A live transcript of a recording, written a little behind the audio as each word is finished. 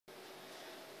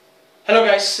Hello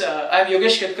guys, I'm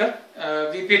Yogesh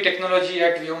Ketkar, VP Technology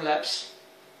at Vyom Labs.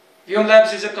 Vyom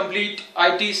Labs is a complete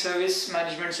IT service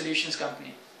management solutions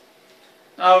company.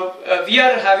 Now we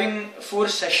are having 4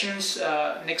 sessions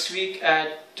next week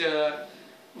at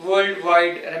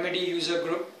Worldwide Remedy User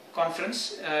Group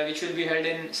Conference, which will be held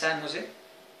in San Jose.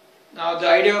 Now the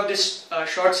idea of this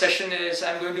short session is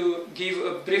I'm going to give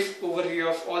a brief overview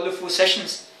of all the 4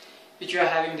 sessions which we are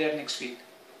having there next week.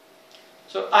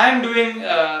 So I'm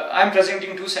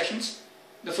presenting 2 sessions.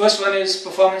 The first one is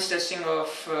performance testing of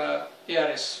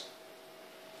ARS.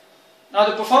 Now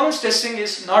the performance testing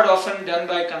is not often done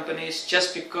by companies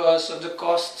just because of the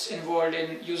costs involved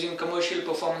in using commercial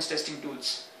performance testing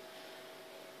tools.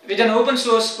 With an open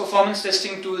source performance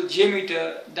testing tool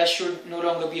JMeter, that should no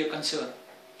longer be a concern.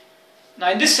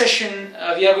 Now in this session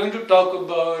we are going to talk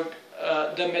about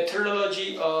the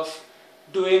methodology of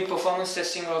doing performance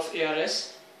testing of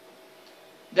ARS.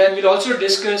 Then we'll also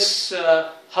discuss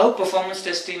how performance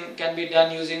testing can be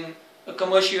done using a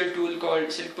commercial tool called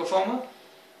Silk Performer,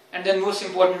 and then most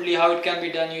importantly how it can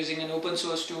be done using an open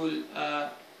source tool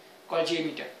called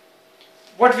JMeter.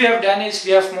 What we have done is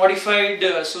we have modified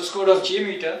the source code of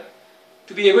JMeter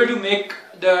to be able to make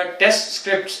the test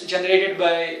scripts generated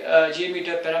by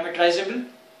JMeter parameterizable,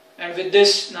 and with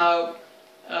this now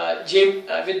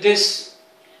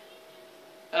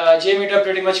JMeter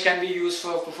pretty much can be used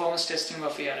for performance testing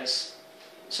of ARS.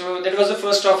 So that was the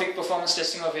first topic, performance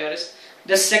testing of ARS.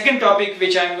 The second topic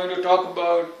which I am going to talk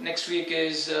about next week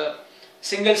is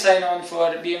single sign-on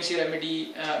for BMC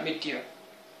Remedy mid-tier.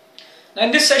 Now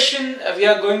in this session we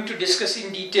are going to discuss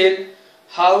in detail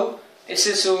how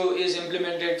SSO is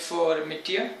implemented for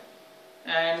mid-tier,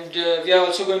 and we are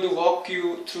also going to walk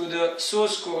you through the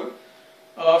source code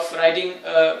of writing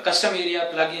a custom area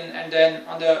plugin, and then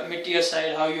on the mid-tier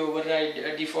side how you override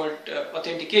a default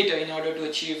authenticator in order to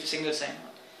achieve single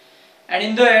sign-on. And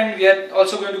in the end we are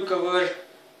also going to cover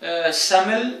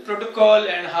SAML protocol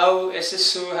and how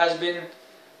SSO has been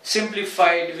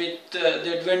simplified with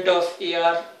the advent of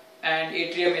AR and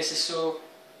Atrium SSO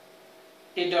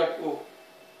 8.0.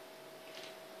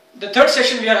 The third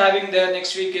session we are having there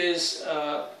next week is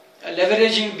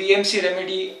leveraging BMC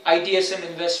Remedy ITSM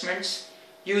investments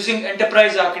using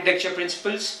enterprise architecture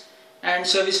principles and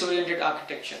service-oriented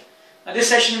architecture. Now, this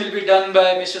session will be done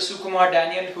by Mr. Sukumar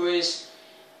Daniel, who is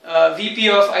VP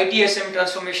of ITSM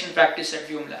Transformation Practice at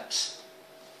Vyom Labs.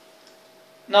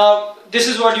 Now, this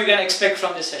is what you can expect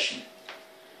from this session.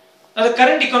 Now, the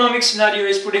current economic scenario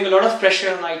is putting a lot of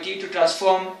pressure on IT to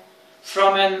transform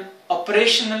from an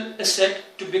operational asset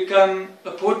to become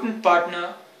a potent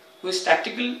partner who is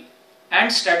tactical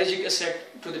and strategic asset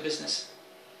to the business.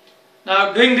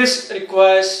 Now, doing this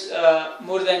requires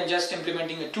more than just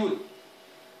implementing a tool.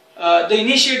 The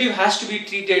initiative has to be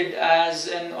treated as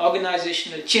an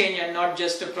organizational change and not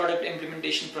just a product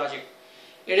implementation project.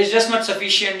 It is just not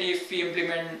sufficient if we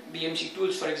implement BMC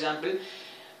tools, for example,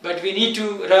 but we need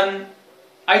to run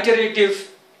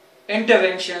iterative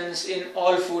interventions in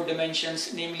all 4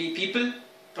 dimensions, namely people,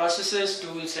 processes,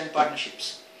 tools, and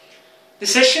partnerships.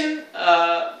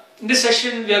 In this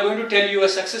session, we are going to tell you a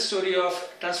success story of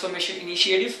transformation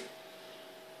initiative,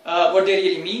 what they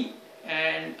really mean,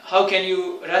 and how can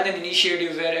you run an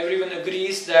initiative where everyone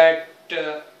agrees that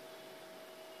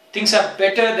things are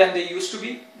better than they used to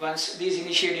be once these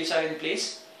initiatives are in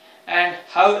place, and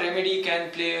how Remedy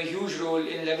can play a huge role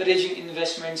in leveraging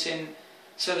investments in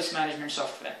service management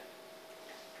software.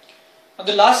 Now,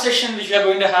 the last session which we are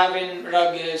going to have in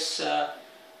RUG is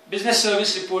business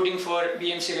service reporting for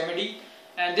BMC Remedy.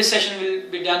 And this session will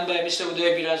be done by Mr.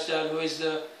 Uday Birajdar, who is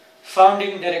the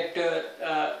founding director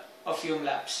of Vyom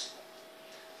Labs.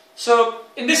 So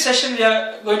in this session we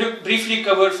are going to briefly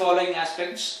cover following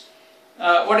aspects.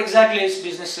 What exactly is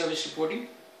business service reporting,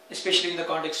 especially in the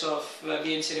context of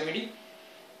BMC Remedy?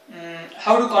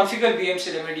 How to configure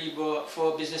BMC Remedy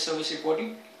for business service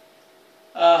reporting?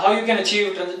 How you can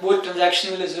achieve both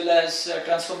transactional as well as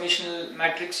transformational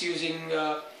metrics using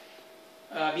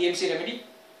BMC Remedy?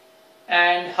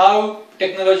 And how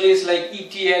technologies like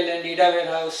ETL and data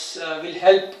warehouse will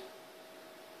help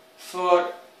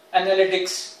for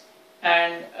analytics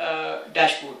and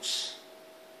dashboards.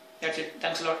 That's it.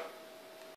 Thanks a lot.